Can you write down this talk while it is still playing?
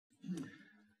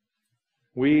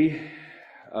We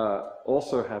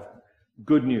also have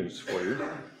good news for you.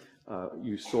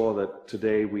 You saw that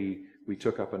today we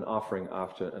took up an offering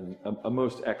after a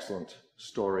most excellent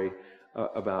story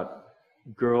about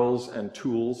girls and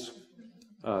tools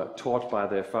taught by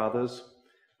their fathers.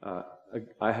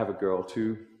 I have a girl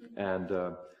too,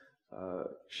 and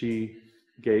she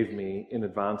gave me, in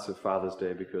advance of Father's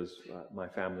Day, because my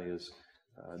family is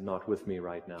not with me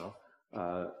right now,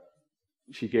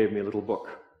 she gave me a little book,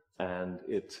 and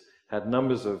it had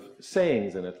numbers of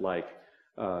sayings in it, like,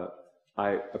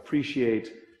 I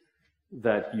appreciate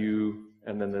that you,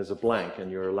 and then there's a blank, and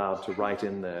you're allowed to write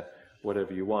in there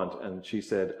whatever you want. And she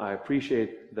said, I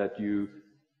appreciate that you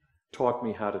taught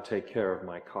me how to take care of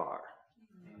my car.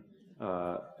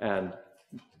 And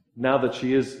now that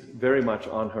she is very much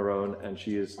on her own and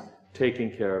she is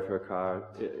taking care of her car,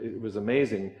 it was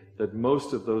amazing that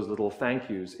most of those little thank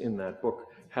yous in that book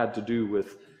had to do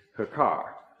with her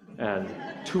car and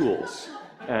tools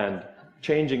and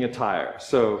changing a tire.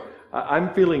 So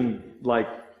I'm feeling like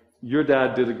your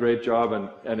dad did a great job,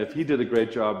 and if he did a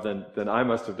great job, then I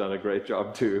must have done a great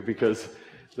job too, because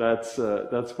that's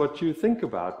what you think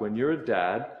about. When you're a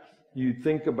dad, you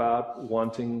think about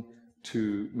wanting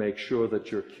to make sure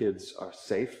that your kids are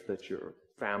safe, that your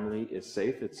family is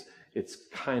safe. It's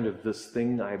kind of this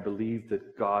thing, I believe,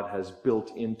 that God has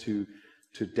built into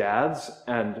dads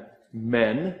and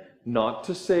men, not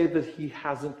to say that he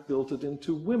hasn't built it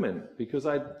into women, because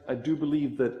I do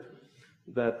believe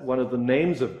that one of the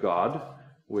names of God,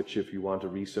 which if you want to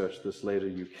research this later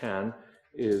you can,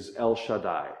 is El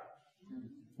Shaddai,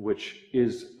 which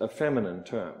is a feminine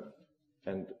term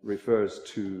and refers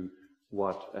to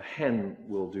what a hen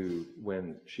will do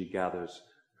when she gathers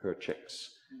her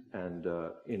chicks. And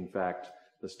in fact,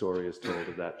 the story is told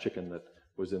of that chicken that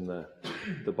was in the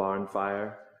barn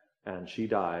fire, and she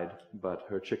died, but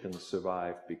her chickens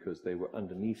survived because they were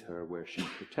underneath her, where she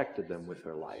protected them with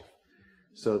her life.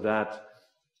 So that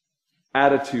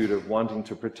attitude of wanting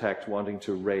to protect, wanting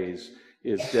to raise,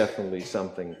 is definitely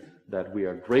something that we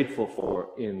are grateful for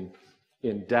in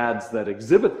dads that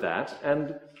exhibit that.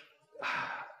 And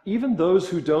even those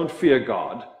who don't fear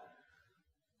God,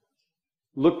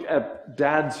 look at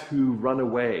dads who run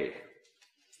away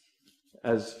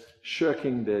as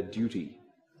shirking their duty.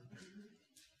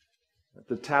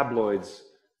 The tabloids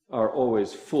are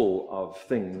always full of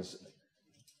things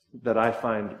that I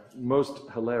find most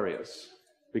hilarious,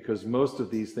 because most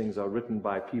of these things are written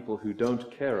by people who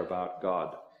don't care about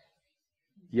God,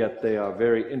 yet they are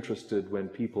very interested when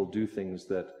people do things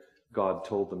that God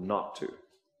told them not to.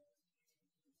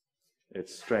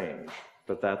 It's strange,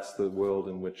 but that's the world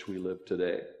in which we live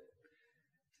today.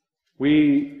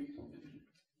 We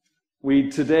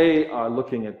today are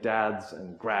looking at dads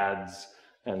and grads,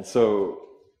 and so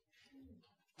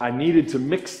I needed to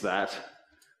mix that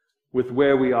with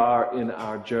where we are in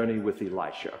our journey with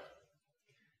Elisha.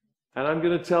 And I'm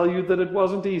going to tell you that it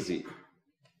wasn't easy,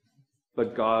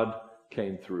 but God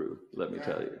came through, let me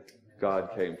tell you. God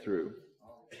came through.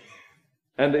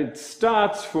 And it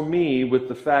starts for me with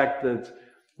the fact that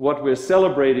what we're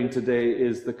celebrating today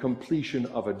is the completion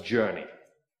of a journey.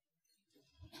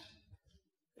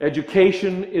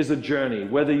 Education is a journey,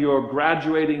 whether you're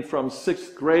graduating from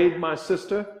 6th grade, my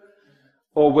sister,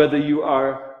 or whether you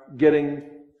are getting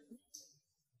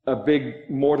a big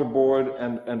mortarboard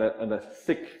and a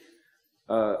thick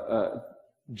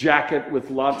jacket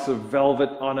with lots of velvet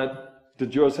on it.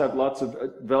 Did yours have lots of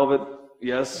velvet?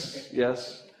 Yes,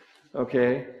 yes.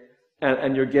 Okay.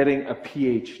 And you're getting a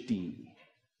PhD.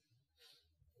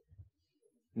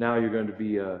 Now you're going to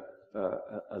be a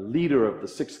leader of the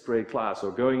 6th grade class,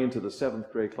 or going into the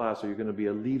 7th grade class, or you're going to be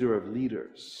a leader of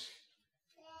leaders.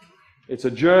 It's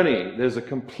a journey. There's a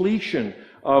completion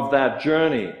of that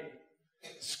journey.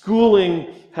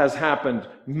 Schooling has happened,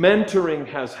 mentoring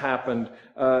has happened,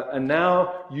 and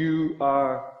now you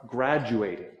are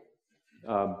graduating.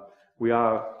 We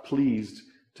are pleased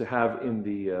to have in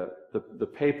the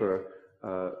paper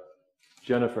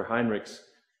Jennifer Heinrich's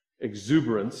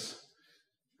exuberance.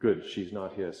 Good, she's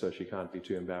not here, so she can't be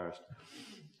too embarrassed.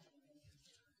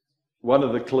 One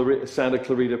of the Santa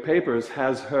Clarita papers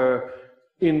has her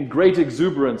in great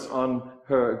exuberance on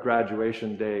her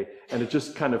graduation day, and it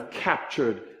just kind of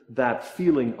captured that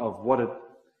feeling of what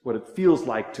it feels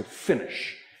like to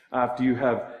finish after you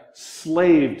have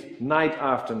slaved night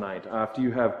after night, after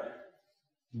you have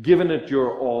given it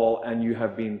your all, and you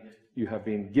have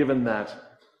been given that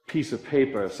piece of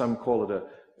paper. Some call it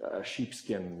a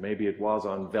sheepskin, maybe it was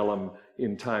on vellum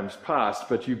in times past,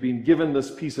 but you've been given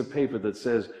this piece of paper that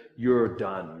says you're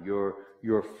done,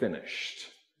 you're finished.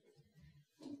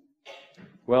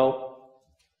 Well,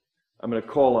 I'm going to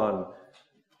call on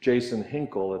Jason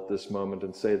Hinkle at this moment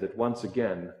and say that once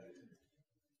again,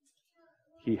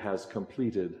 he has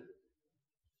completed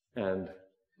and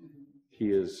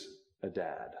he is a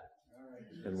dad.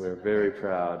 And we're very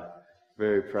proud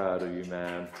of you,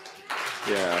 man.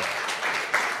 Yeah.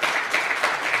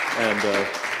 And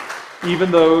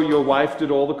even though your wife did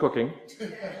all the cooking,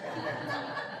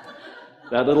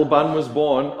 that little bun was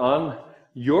born on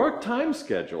your time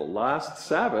schedule. Last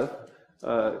Sabbath,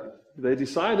 they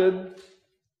decided,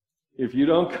 if you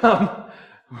don't come,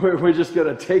 we're just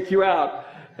going to take you out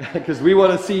because we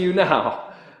want to see you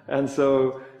now. And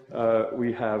so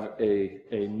we have a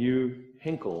new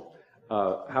Hinkle.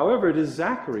 However, it is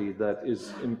Zachary that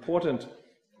is important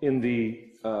in the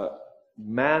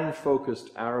man-focused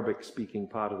Arabic-speaking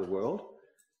part of the world.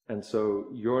 And so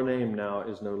your name now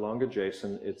is no longer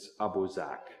Jason, it's Abu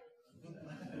Zach.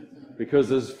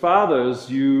 Because as fathers,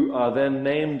 you are then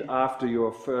named after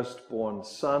your firstborn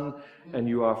son, and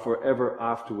you are forever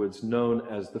afterwards known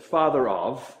as the father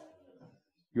of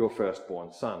your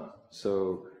firstborn son.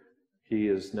 So he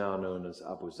is now known as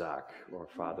Abu Zach, or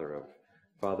father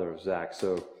of Zach.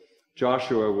 So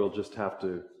Joshua will just have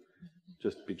to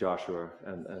just be Joshua,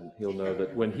 and he'll know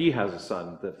that when he has a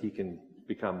son, that he can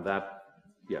become that.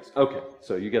 Yes, okay,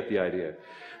 so you get the idea.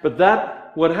 But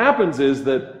what happens is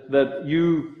that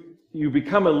you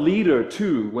become a leader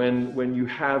too when you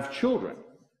have children.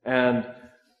 And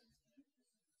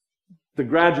the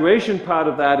graduation part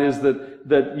of that is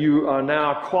that you are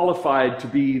now qualified to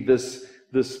be this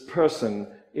person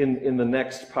in the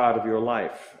next part of your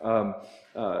life.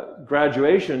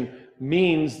 Graduation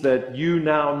means that you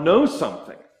now know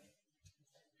something.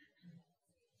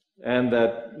 And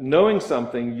that knowing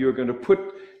something, you're going to put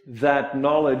that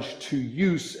knowledge to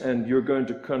use, and you're going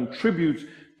to contribute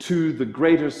to the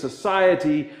greater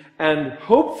society, and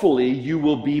hopefully you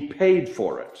will be paid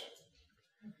for it.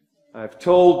 I've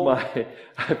told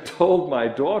my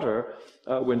daughter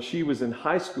when she was in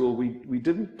high school, we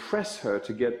didn't press her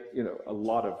to get a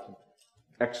lot of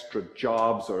extra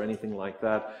jobs or anything like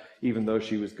that, even though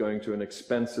she was going to an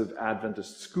expensive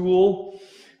Adventist school.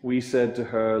 We said to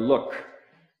her, look,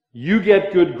 you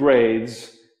get good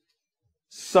grades,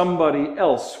 somebody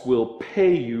else will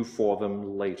pay you for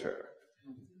them later.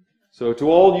 So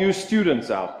to all you students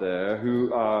out there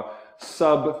who are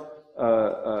sub-college,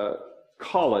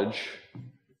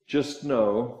 just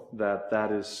know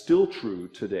that is still true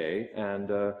today.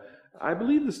 And I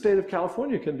believe the state of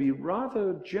California can be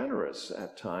rather generous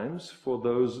at times for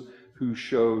those who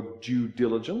show due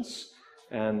diligence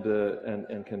and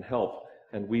can help.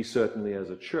 And we certainly as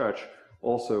a church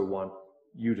also want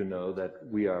you to know that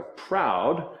we are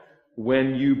proud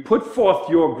when you put forth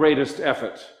your greatest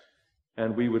effort,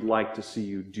 and we would like to see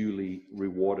you duly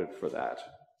rewarded for that.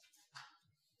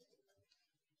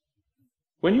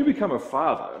 When you become a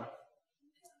father,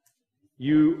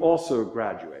 you also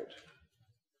graduate.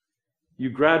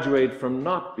 You graduate from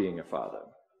not being a father.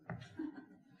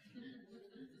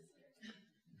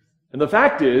 And the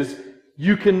fact is,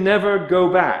 you can never go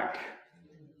back.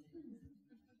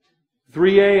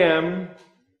 3 a.m.,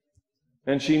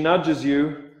 and she nudges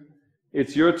you,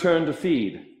 it's your turn to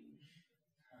feed.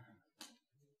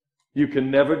 You can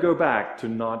never go back to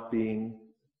not being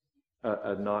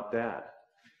a not dad.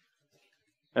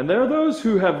 And there are those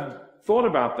who have thought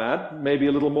about that, maybe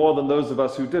a little more than those of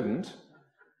us who didn't,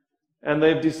 and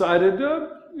they've decided,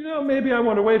 maybe I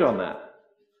want to wait on that.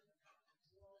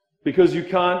 Because you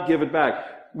can't give it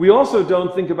back. We also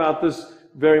don't think about this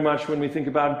very much when we think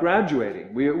about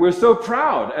graduating. We're so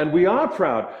proud, and we are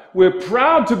proud. We're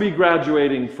proud to be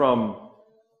graduating from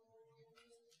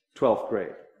 12th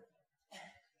grade.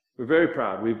 We're very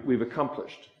proud. We've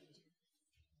accomplished.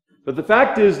 But the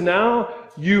fact is now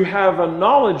you have a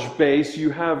knowledge base, you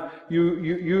have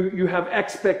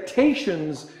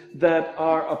expectations that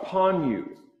are upon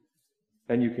you,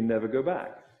 and you can never go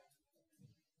back.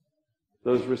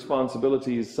 Those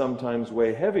responsibilities sometimes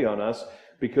weigh heavy on us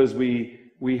because we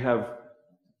have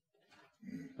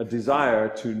a desire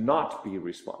to not be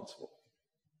responsible.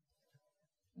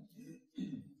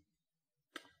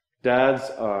 Dads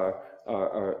are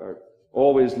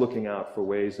always looking out for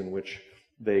ways in which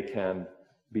they can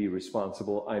be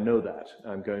responsible. I know that.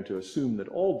 I'm going to assume that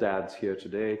all dads here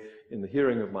today, in the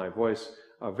hearing of my voice,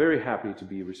 are very happy to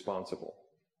be responsible.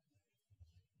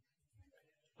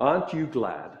 Aren't you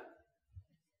glad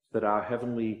that our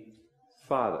Heavenly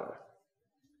Father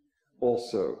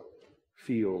also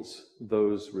feels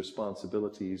those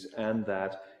responsibilities, and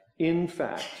that, in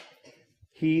fact,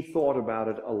 He thought about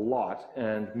it a lot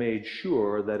and made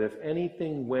sure that if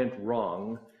anything went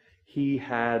wrong, He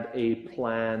had a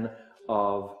plan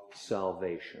of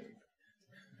salvation.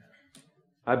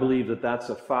 I believe that that's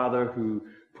a father who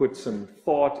put some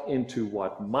thought into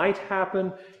what might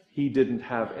happen. He didn't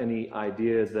have any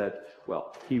idea that,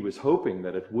 well, he was hoping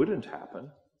that it wouldn't happen,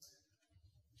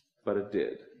 but it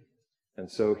did. And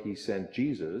so he sent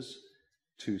Jesus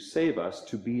to save us,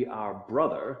 to be our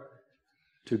brother,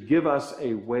 to give us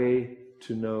a way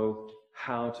to know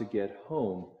how to get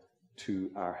home to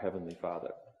our Heavenly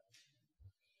Father.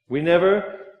 We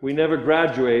never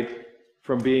graduate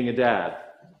from being a dad.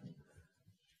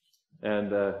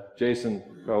 And Jason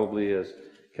probably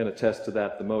can attest to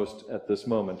that the most at this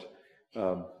moment.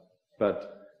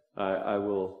 But I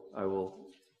will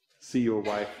see your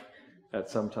wife at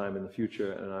some time in the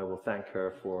future, and I will thank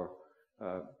her for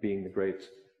being the great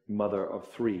mother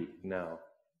of 3 now.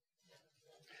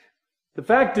 The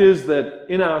fact is that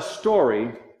in our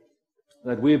story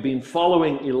that we have been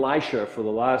following Elisha for the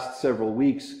last several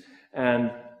weeks,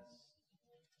 and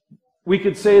we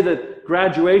could say that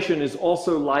graduation is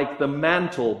also like the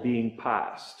mantle being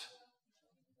passed.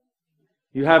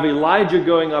 You have Elijah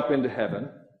going up into heaven,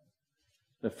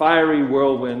 the fiery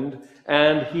whirlwind,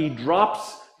 and he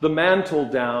drops the mantle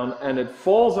down, and it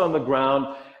falls on the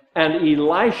ground, and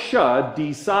Elisha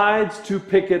decides to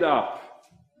pick it up.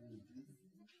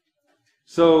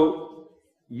 So,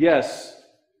 yes,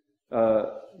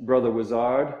 Brother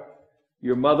Wizard,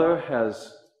 your mother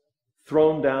has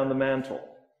thrown down the mantle,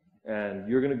 and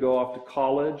you're going to go off to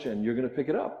college, and you're going to pick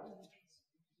it up.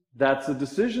 That's a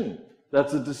decision.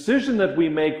 That's a decision that we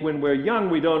make when we're young.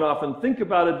 We don't often think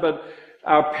about it, but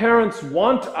our parents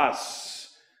want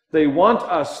us. They want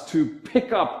us to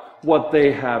pick up what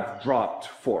they have dropped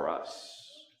for us.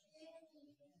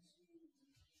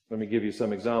 Let me give you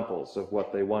some examples of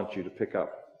what they want you to pick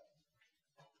up.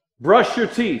 Brush your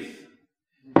teeth.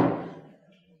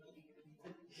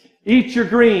 Eat your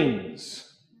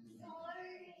greens.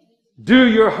 Do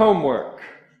your homework.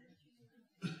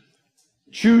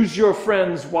 Choose your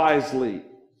friends wisely.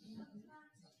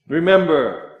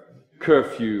 Remember,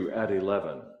 curfew at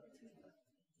 11.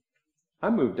 I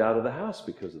moved out of the house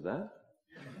because of that.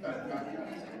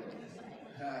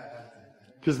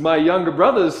 Because my younger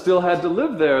brothers still had to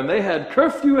live there, and they had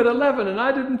curfew at 11, and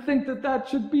I didn't think that that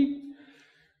should be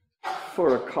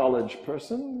for a college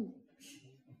person.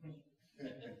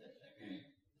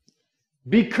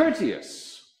 Be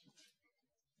courteous.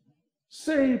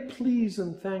 Say please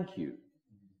and thank you.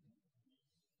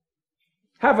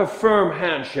 Have a firm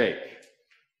handshake.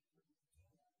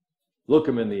 Look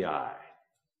them in the eye.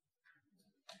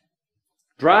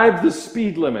 Drive the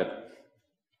speed limit.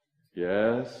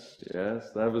 Yes,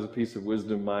 that was a piece of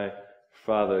wisdom my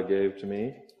father gave to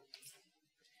me.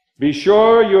 Be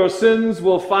sure your sins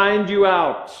will find you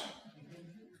out.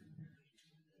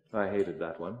 I hated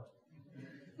that one.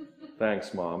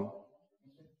 Thanks, Mom.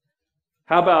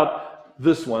 How about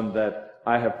this one that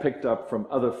I have picked up from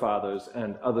other fathers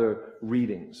and other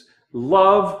readings?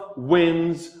 Love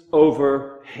wins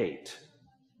over hate.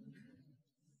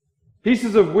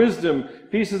 Pieces of wisdom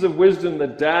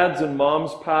that dads and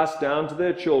moms pass down to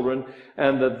their children,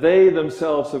 and that they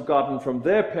themselves have gotten from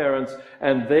their parents,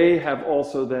 and they have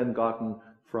also then gotten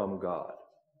from God.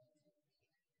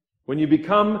 When you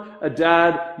become a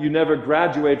dad, you never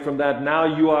graduate from that.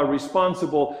 Now you are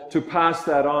responsible to pass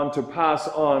that on, to pass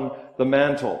on the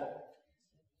mantle.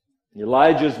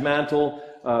 Elijah's mantle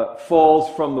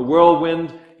falls from the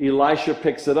whirlwind. Elisha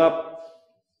picks it up,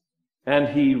 and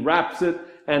he wraps it,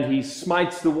 and he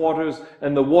smites the waters,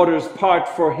 and the waters part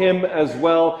for him as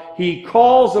well. He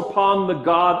calls upon the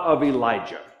God of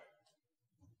Elijah.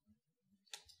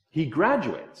 He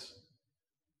graduates.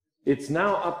 It's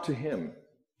now up to him.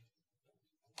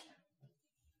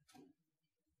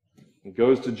 He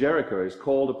goes to Jericho. He's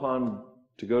called upon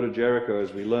to go to Jericho,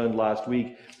 as we learned last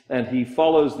week, and he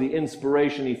follows the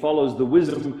inspiration, he follows the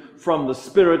wisdom from the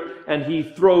Spirit, and he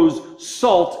throws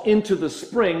salt into the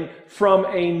spring from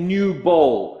a new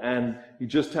bowl. And you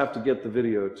just have to get the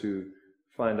video to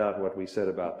find out what we said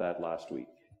about that last week.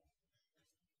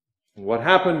 And what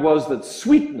happened was that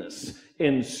sweetness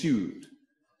ensued.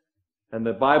 And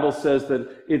the Bible says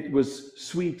that it was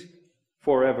sweet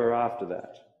forever after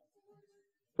that.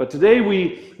 But today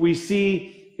we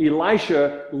see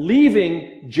Elisha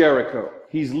leaving Jericho.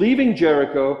 He's leaving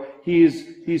Jericho.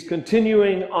 He's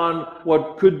continuing on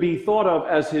what could be thought of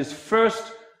as his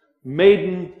first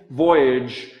maiden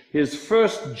voyage, his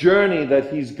first journey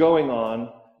that he's going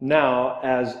on now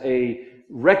as a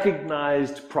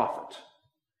recognized prophet,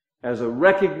 as a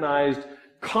recognized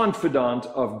confidant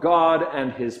of God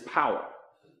and his power.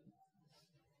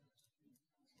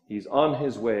 He's on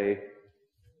his way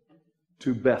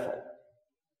to Bethel.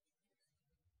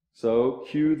 So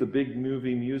cue the big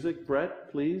movie music,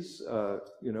 Brett, please.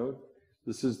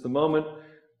 This is the moment,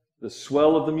 the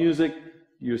swell of the music.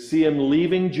 You see him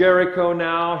leaving Jericho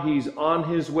now. He's on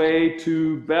his way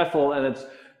to Bethel, and it's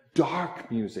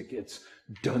dark music. It's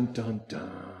dun, dun,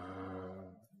 dun.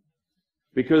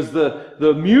 Because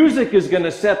the music is going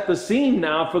to set the scene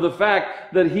now for the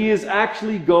fact that he is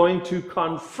actually going to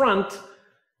confront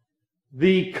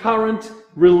the current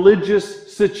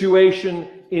religious situation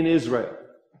in Israel.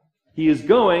 He is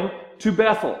going to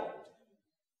Bethel.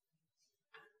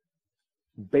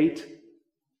 Bethel,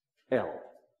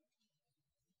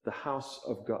 the house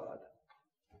of God.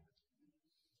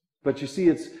 But you see,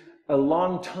 it's a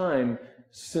long time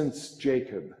since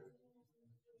Jacob.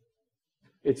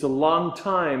 It's a long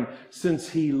time since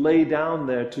he lay down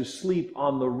there to sleep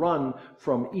on the run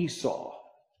from Esau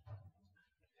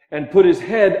and put his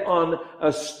head on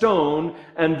a stone,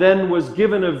 and then was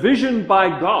given a vision by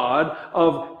God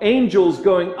of angels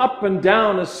going up and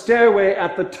down a stairway,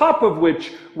 at the top of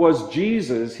which was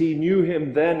Jesus. He knew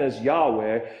him then as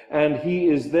Yahweh, and he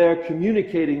is there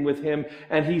communicating with him,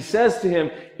 and he says to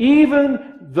him,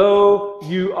 even though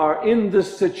you are in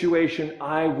this situation,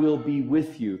 I will be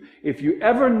with you. If you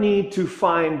ever need to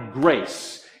find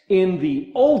grace in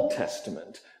the Old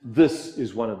Testament, this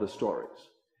is one of the stories.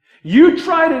 You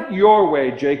tried it your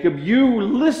way, Jacob. You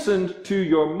listened to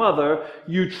your mother.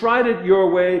 You tried it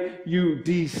your way. You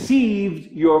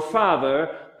deceived your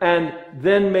father and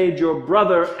then made your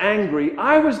brother angry.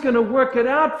 I was going to work it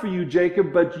out for you,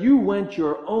 Jacob, but you went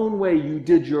your own way. You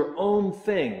did your own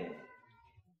thing.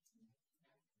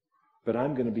 But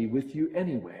I'm going to be with you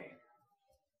anyway,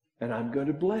 and I'm going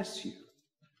to bless you.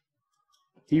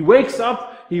 He wakes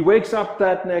up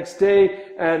that next day,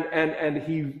 and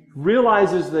he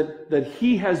realizes that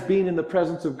he has been in the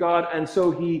presence of God, and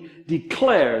so he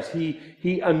declares,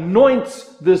 he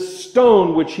anoints this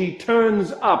stone which he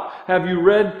turns up. Have you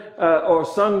read or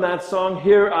sung that song,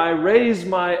 Here I Raise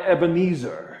My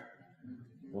Ebenezer?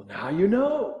 Well, now you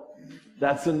know.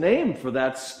 That's a name for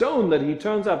that stone that he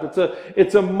turns up.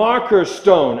 It's a marker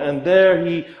stone, and there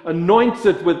he anoints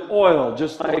it with oil,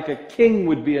 just like a king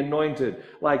would be anointed,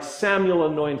 like Samuel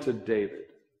anointed David.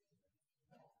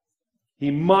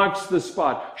 He marks the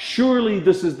spot. Surely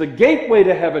this is the gateway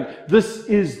to heaven. This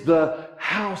is the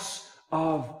house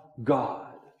of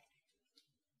God.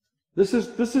 This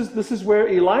is where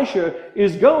Elisha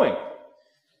is going.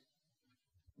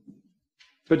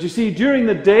 But you see, during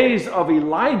the days of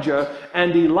Elijah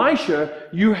and Elisha,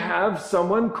 you have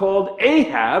someone called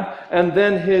Ahab, and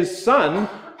then his son,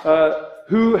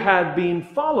 who had been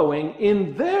following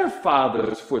in their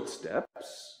father's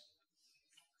footsteps,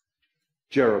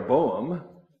 Jeroboam,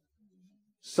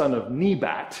 son of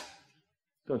Nebat.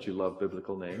 Don't you love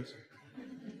biblical names?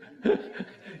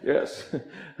 Yes.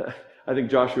 I think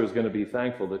Joshua is going to be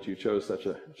thankful that you chose such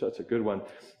a good one.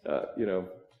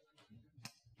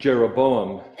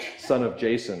 Jeroboam, son of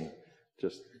Jason.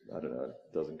 Just, I don't know,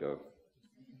 it doesn't go.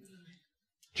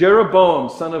 Jeroboam,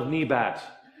 son of Nebat.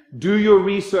 Do your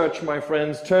research, my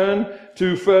friends. Turn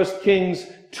to 1 Kings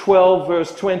 12,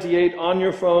 verse 28 on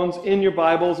your phones, in your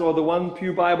Bibles, or the one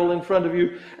pew Bible in front of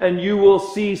you, and you will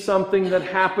see something that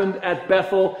happened at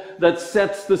Bethel that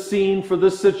sets the scene for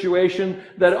this situation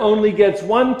that only gets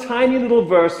one tiny little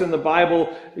verse in the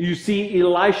Bible. You see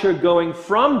Elisha going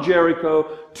from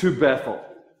Jericho to Bethel.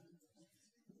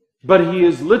 But he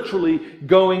is literally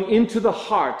going into the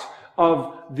heart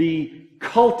of the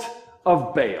cult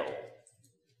of Baal.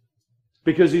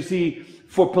 Because you see,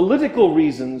 for political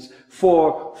reasons,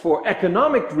 for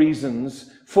economic reasons,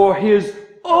 for his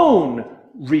own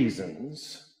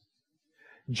reasons,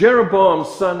 Jeroboam,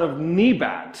 son of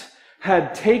Nebat,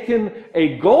 had taken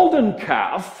a golden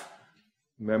calf.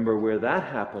 Remember where that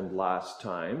happened last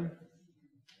time.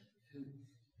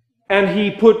 And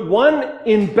he put one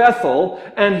in Bethel,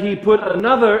 and he put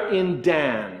another in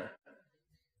Dan.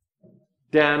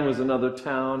 Dan was another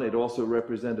town. It also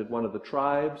represented one of the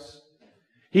tribes.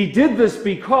 He did this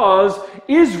because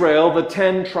Israel, the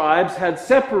 10 tribes, had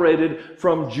separated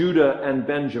from Judah and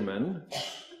Benjamin.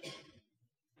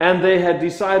 And they had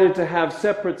decided to have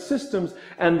separate systems,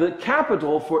 and the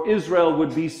capital for Israel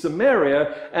would be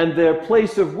Samaria, and their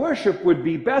place of worship would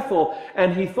be Bethel.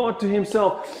 And he thought to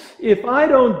himself, if I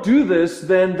don't do this,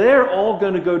 then they're all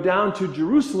going to go down to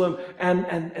Jerusalem,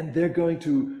 and they're going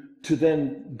to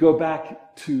then go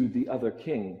back to the other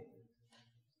king,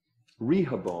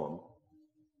 Rehoboam,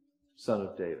 son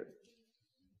of David,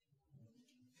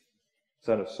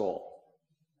 son of Saul.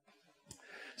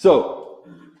 So,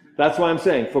 that's why I'm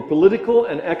saying, for political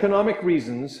and economic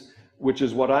reasons, which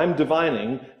is what I'm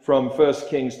divining from 1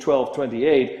 Kings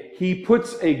 12:28, he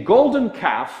puts a golden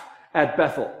calf at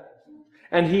Bethel.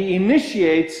 And he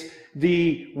initiates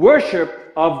the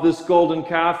worship of this golden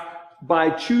calf by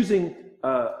choosing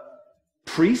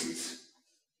priests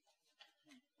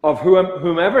of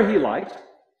whomever he liked,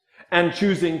 and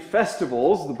choosing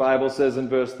festivals, the Bible says in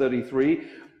verse 33,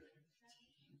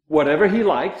 whatever he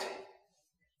liked.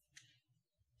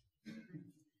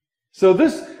 So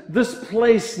this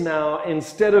place now,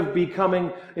 instead of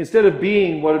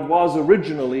being what it was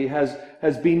originally,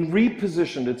 has been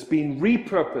repositioned. It's been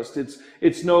repurposed.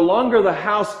 It's no longer the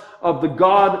house of the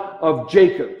God of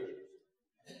Jacob.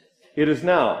 It has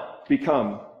now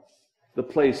become the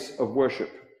place of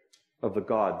worship of the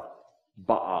god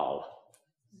Baal,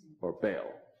 or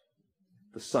Baal,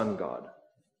 the sun god.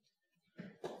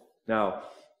 Now,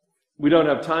 we don't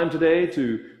have time today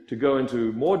to go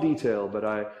into more detail, but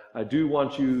I do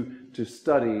want you to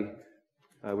study.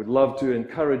 I would love to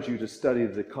encourage you to study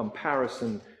the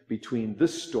comparison between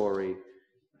this story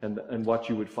and what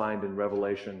you would find in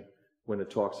Revelation when it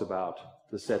talks about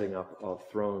the setting up of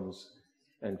thrones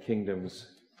and kingdoms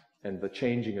and the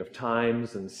changing of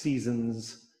times and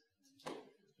seasons.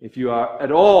 If you are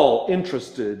at all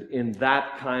interested in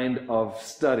that kind of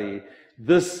study,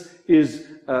 this is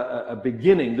a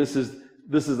beginning. This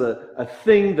is a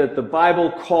thing that the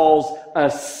Bible calls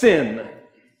a sin,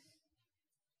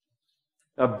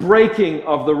 a breaking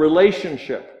of the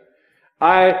relationship.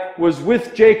 I was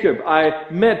with Jacob. I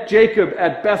met Jacob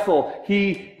at Bethel.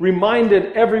 He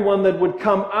reminded everyone that would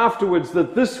come afterwards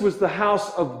that this was the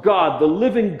house of God, the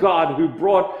living God who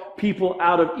brought people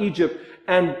out of Egypt.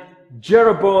 And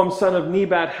Jeroboam, son of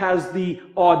Nebat, has the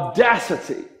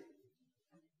audacity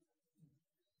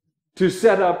to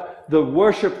set up the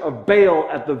worship of Baal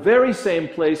at the very same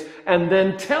place and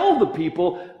then tell the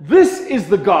people, this is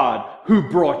the God who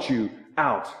brought you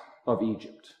out of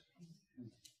Egypt.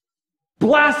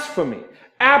 Blasphemy.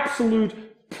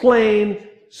 Absolute, plain,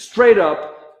 straight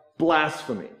up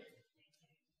blasphemy.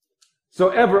 So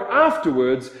ever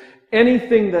afterwards,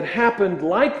 anything that happened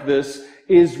like this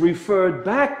is referred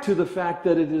back to the fact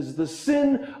that it is the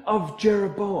sin of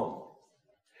Jeroboam.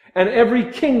 And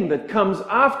every king that comes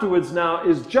afterwards now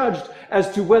is judged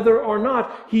as to whether or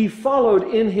not he followed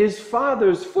in his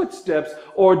father's footsteps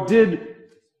or did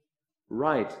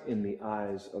right in the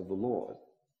eyes of the Lord.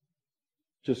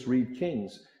 Just read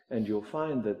Kings, and you'll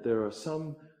find that there are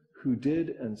some who did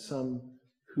and some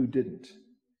who didn't.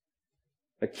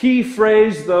 A key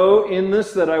phrase, though, in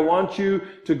this that I want you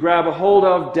to grab a hold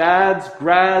of, dads,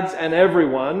 grads, and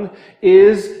everyone,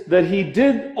 is that he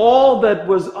did all that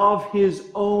was of his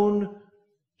own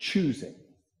choosing.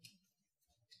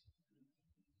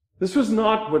 This was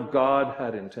not what God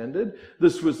had intended.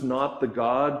 This was not the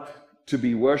God to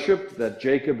be worshipped that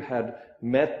Jacob had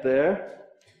met there.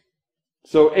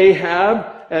 So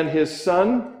Ahab and his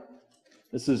son,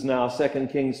 this is now 2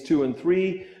 Kings 2 and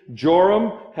 3,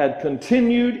 Joram had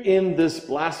continued in this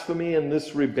blasphemy and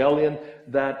this rebellion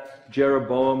that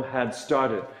Jeroboam had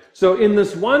started. So in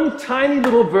this one tiny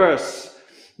little verse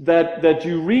that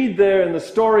you read there in the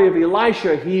story of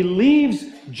Elisha, he leaves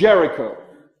Jericho,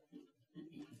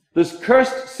 this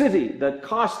cursed city that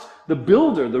cost the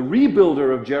builder, the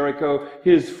rebuilder of Jericho,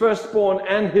 his firstborn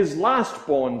and his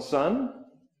lastborn son.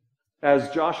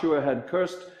 As Joshua had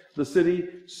cursed the city,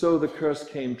 so the curse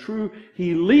came true.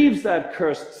 He leaves that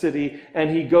cursed city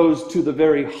and he goes to the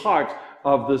very heart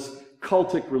of this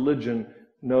cultic religion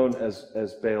known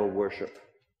as Baal worship.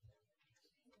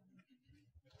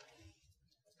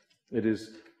 It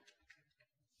is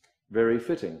very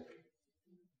fitting,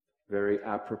 very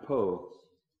apropos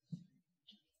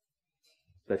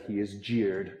that he is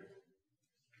jeered.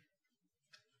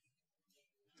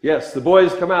 Yes, the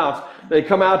boys come out. They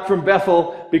come out from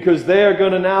Bethel because they are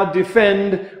going to now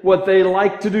defend what they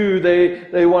like to do.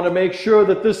 They want to make sure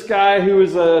that this guy who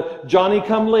is a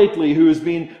Johnny-come-lately, who has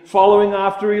been following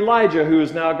after Elijah, who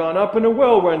has now gone up in a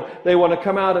whirlwind, they want to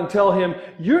come out and tell him,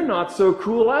 you're not so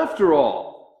cool after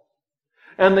all.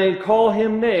 And they call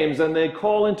him names and they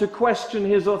call into question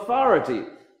his authority.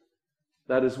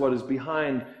 That is what is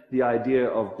behind the idea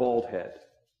of bald head.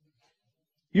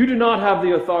 You do not have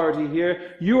the authority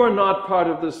here. You are not part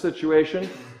of this situation.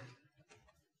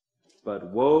 But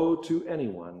woe to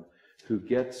anyone who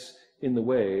gets in the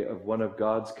way of one of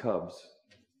God's cubs.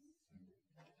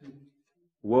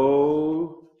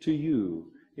 Woe to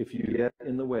you if you get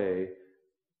in the way.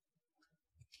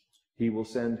 He will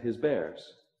send his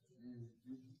bears.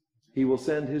 He will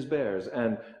send his bears.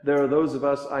 And there are those of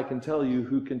us, I can tell you,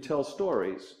 who can tell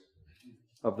stories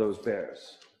of those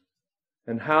bears.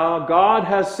 And how God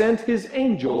has sent his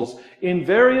angels in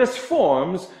various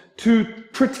forms to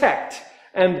protect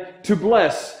and to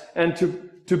bless and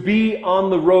to to be on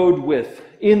the road with,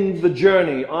 in the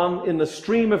journey, in the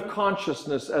stream of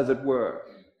consciousness, as it were.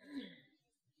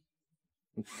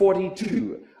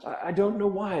 42. I don't know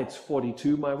why it's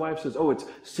 42. My wife says, oh, it's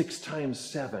 6 times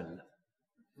 7.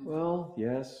 Well,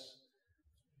 yes.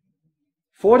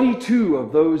 42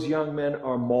 of those young men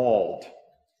are mauled.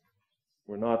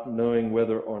 We're not knowing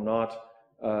whether or not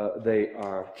they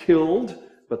are killed,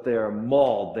 but they are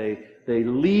mauled. They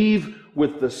leave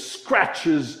with the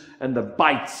scratches and the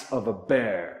bites of a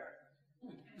bear.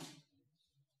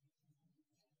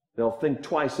 They'll think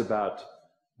twice about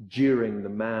jeering the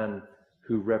man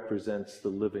who represents the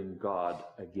living God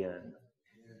again.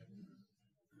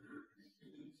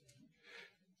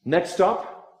 Next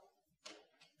stop,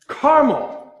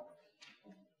 Carmel.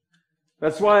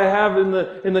 That's why I have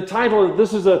in the title,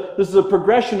 this is a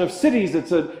progression of cities.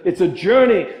 It's a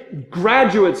journey.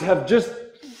 Graduates have just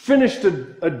finished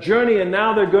a journey, and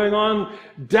now they're going on.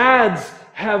 Dads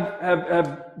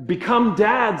have become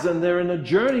dads, and they're in a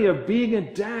journey of being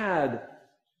a dad.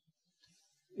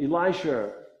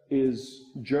 Elisha is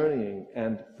journeying,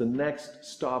 and the next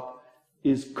stop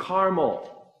is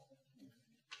Carmel.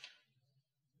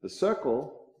 The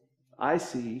circle, I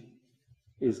see,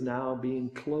 is now being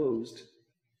closed.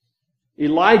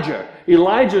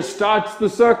 Elijah starts the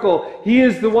circle. He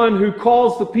is the one who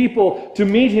calls the people to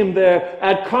meet him there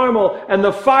at Carmel, and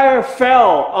the fire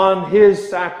fell on his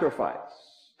sacrifice.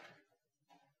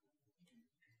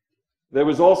 There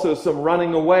was also some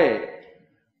running away.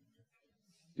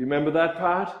 Do you remember that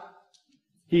part?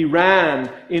 He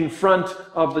ran in front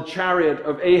of the chariot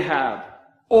of Ahab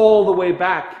all the way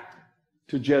back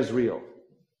to Jezreel.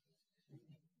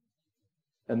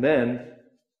 And then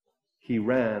he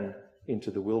ran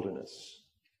into the wilderness.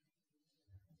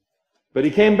 But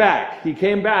he came back. He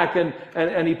came back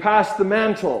and he passed the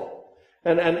mantle.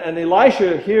 And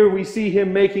Elisha, here we see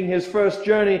him making his first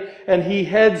journey, and he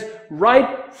heads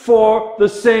right for the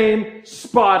same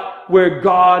spot where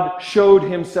God showed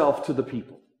himself to the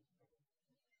people.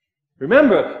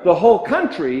 Remember, the whole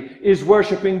country is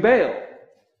worshiping Baal.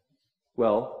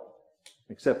 Well,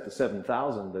 except the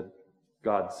 7,000 that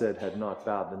God said had not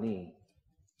bowed the knee.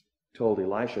 Told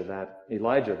Elijah that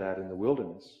in the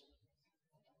wilderness.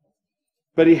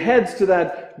 But he heads to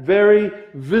that very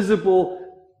visible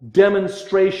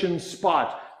demonstration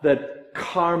spot that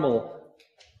Carmel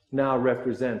now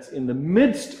represents. In the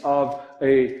midst of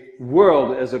a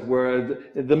world, as it were,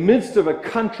 in the midst of a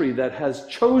country that has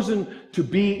chosen to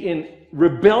be in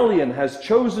rebellion, has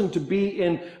chosen to be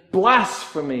in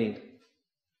blasphemy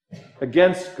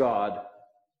against God,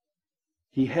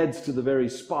 he heads to the very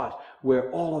spot where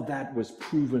all of that was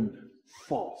proven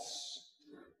false,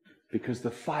 because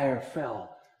the fire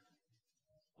fell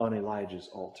on Elijah's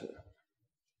altar.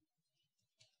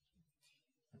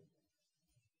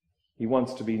 He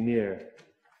wants to be near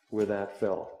where that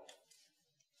fell.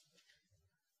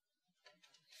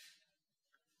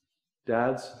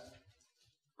 Dads,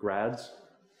 grads,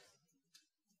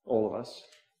 all of us,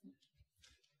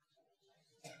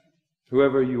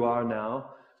 whoever you are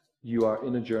now, you are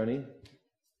in a journey,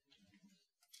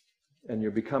 and you're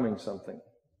becoming something.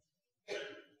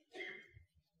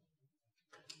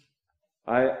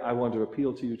 I want to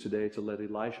appeal to you today to let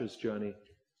Elisha's journey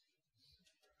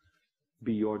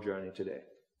be your journey today.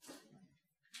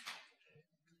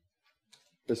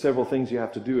 There's several things you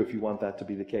have to do if you want that to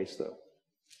be the case, though.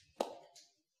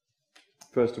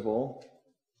 First of all,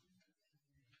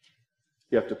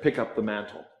 you have to pick up the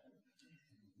mantle.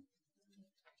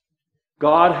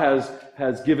 God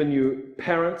has given you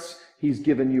parents. He's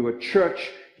given you a church.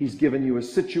 He's given you a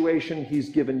situation. He's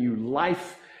given you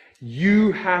life.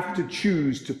 You have to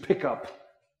choose to pick up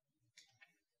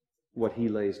what he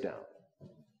lays down.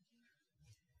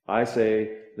 I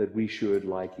say that we should,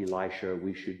 like Elisha,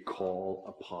 we should call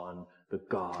upon the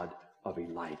God of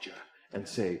Elijah and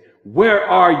say, "Where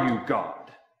are you,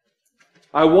 God?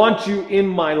 I want you in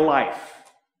my life.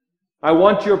 I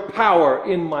want your power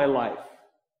in my life."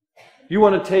 You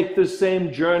want to take this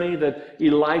same journey that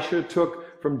Elisha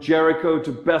took from Jericho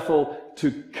to Bethel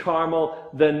to Carmel,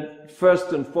 then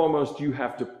first and foremost you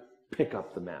have to pick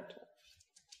up the mantle.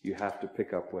 You have to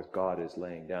pick up what God is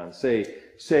laying down. Say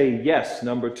yes.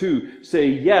 Number 2, say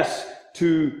yes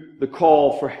to the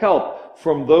call for help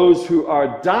from those who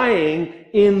are dying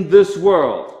in this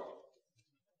world.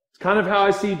 It's kind of how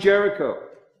I see Jericho.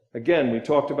 Again, we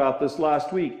talked about this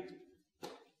last week.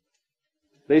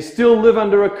 They still live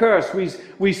under a curse.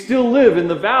 We still live in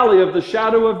the valley of the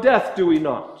shadow of death, do we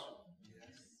not?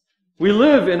 We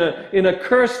live in a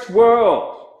cursed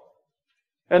world.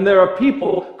 And there are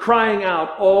people crying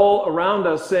out all around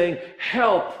us saying,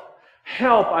 "Help!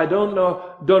 Help, I don't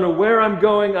know where I'm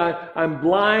going. I'm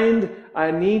blind. I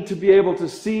need to be able to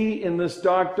see in this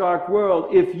dark, dark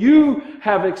world. If you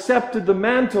have accepted the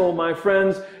mantle, my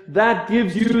friends, that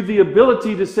gives you the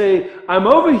ability to say, I'm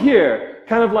over here,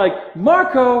 kind of like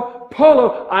Marco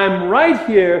Polo, I'm right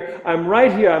here, I'm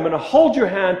right here. I'm going to hold your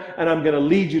hand and I'm going to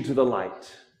lead you to the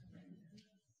light.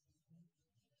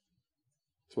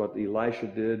 It's what Elisha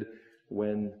did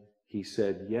when he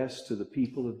said yes to the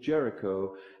people of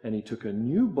Jericho, and he took a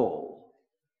new bowl,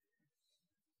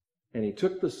 and he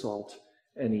took the salt,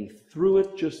 and he threw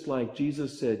it just like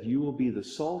Jesus said, you will be the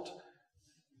salt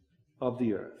of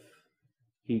the earth.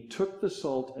 He took the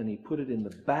salt and he put it in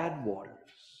the bad waters,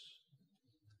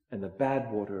 and the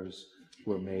bad waters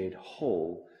were made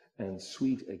whole and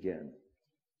sweet again.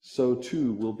 So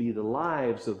too will be the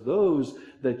lives of those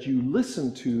that you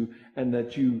listen to and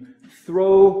that you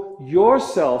throw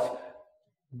yourself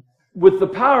with the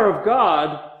power of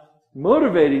God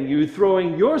motivating you,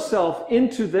 throwing yourself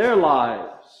into their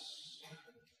lives.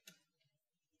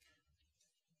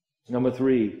 Number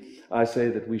 3, I say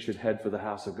that we should head for the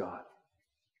house of God.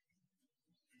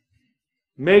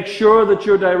 Make sure that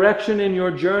your direction in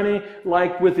your journey,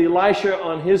 like with Elisha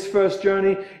on his first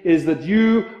journey, is that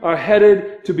you are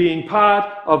headed to being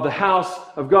part of the house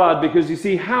of God. Because you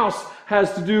see, house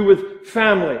has to do with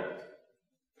family.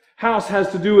 House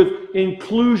has to do with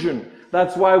inclusion.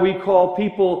 That's why we call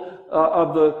people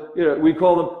we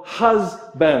call them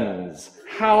husbands,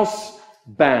 house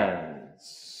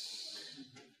bands.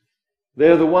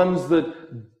 They're the ones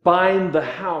that bind the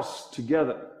house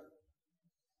together.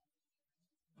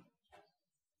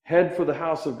 Head for the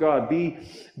house of God.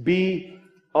 Be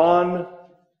on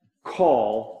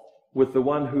call with the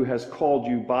one who has called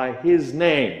you by his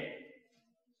name.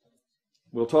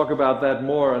 We'll talk about that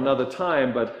more another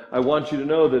time, but I want you to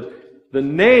know that the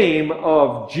name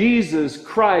of Jesus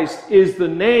Christ is the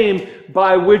name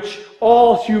by which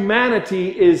all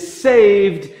humanity is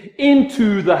saved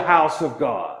into the house of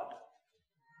God.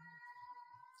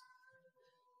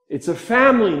 It's a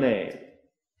family name.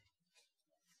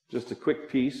 Just a quick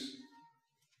piece.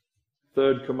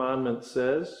 Third commandment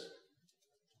says,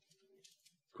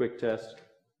 quick test,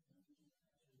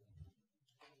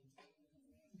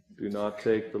 do not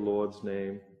take the Lord's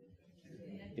name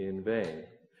in vain,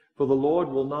 for the Lord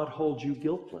will not hold you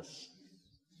guiltless.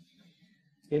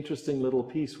 Interesting little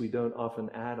piece we don't often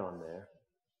add on there.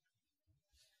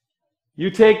 You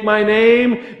take my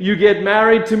name, you get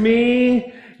married to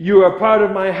me, you are part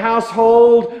of my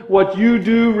household. What you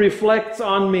do reflects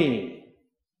on me.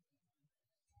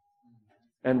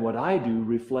 And what I do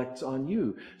reflects on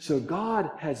you. So God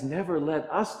has never let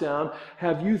us down.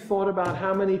 Have you thought about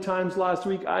how many times last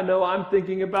week, I know I'm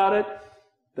thinking about it,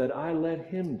 that I let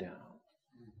him down?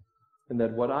 And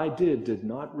that what I did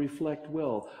not reflect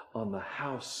well on the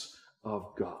house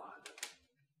of God.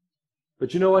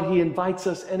 But you know what? He invites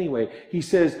us anyway. He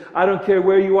says, I don't care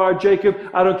where you are, Jacob.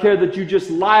 I don't care that you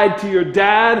just lied to your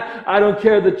dad. I don't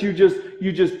care that you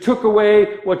just took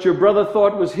away what your brother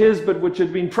thought was his, but which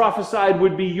had been prophesied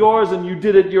would be yours, and you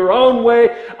did it your own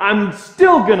way. I'm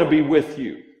still going to be with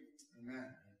you. Amen.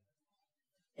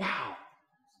 Wow.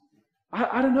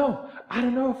 I don't know. I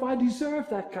don't know if I deserve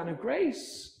that kind of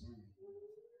grace.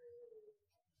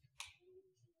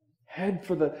 Head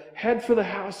for the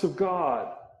house of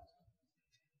God.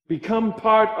 Become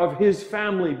part of his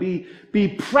family. Be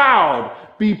proud.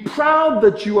 Be proud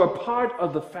that you are part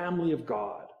of the family of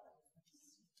God.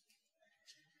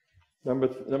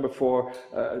 Number 4,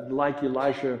 like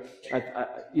Elisha,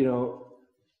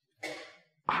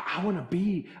 I want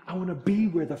to be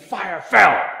where the fire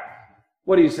fell.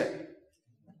 What do you say?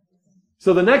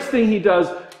 So the next thing he does,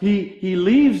 he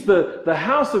leaves the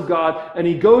house of God and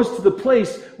he goes to the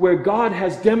place where God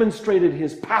has demonstrated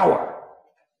his power.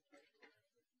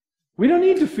 We don't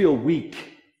need to feel weak.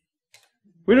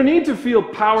 We don't need to feel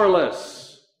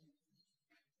powerless.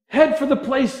 Head for the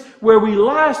place where we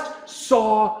last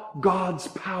saw God's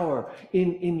power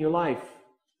in your life.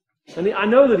 And I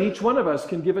know that each one of us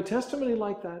can give a testimony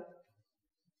like that.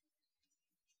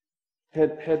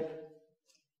 Head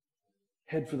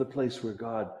for the place where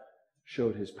God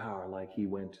showed his power, like he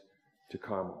went to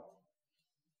Carmel.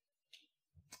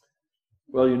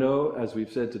 Well, you know, as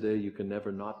we've said today, you can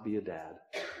never not be a dad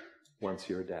once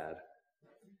you're a dad.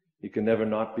 You can never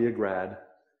not be a grad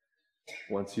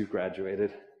once you've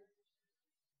graduated.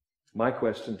 My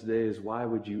question today is, why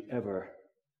would you ever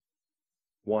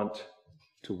want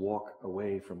to walk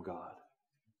away from God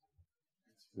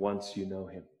once you know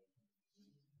him?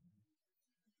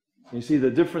 You see,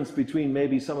 the difference between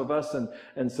maybe some of us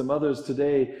and some others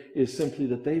today is simply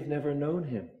that they've never known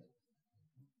him.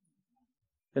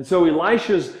 And so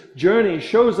Elisha's journey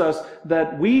shows us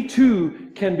that we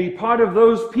too can be part of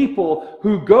those people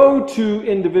who go to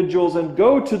individuals and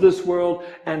go to this world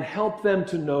and help them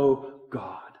to know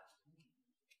God.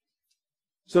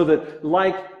 So that,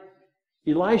 like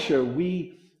Elisha,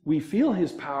 we feel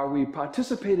his power, we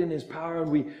participate in his power,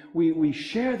 and we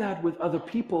share that with other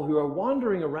people who are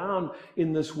wandering around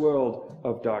in this world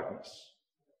of darkness.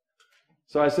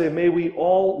 So I say, may we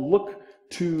all look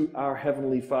to our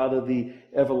Heavenly Father, the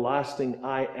everlasting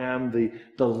I Am,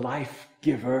 the life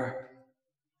giver,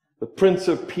 the Prince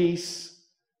of Peace,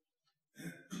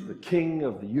 the King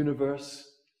of the universe.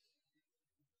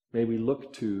 May we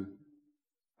look to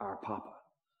our Papa.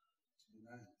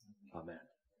 Amen.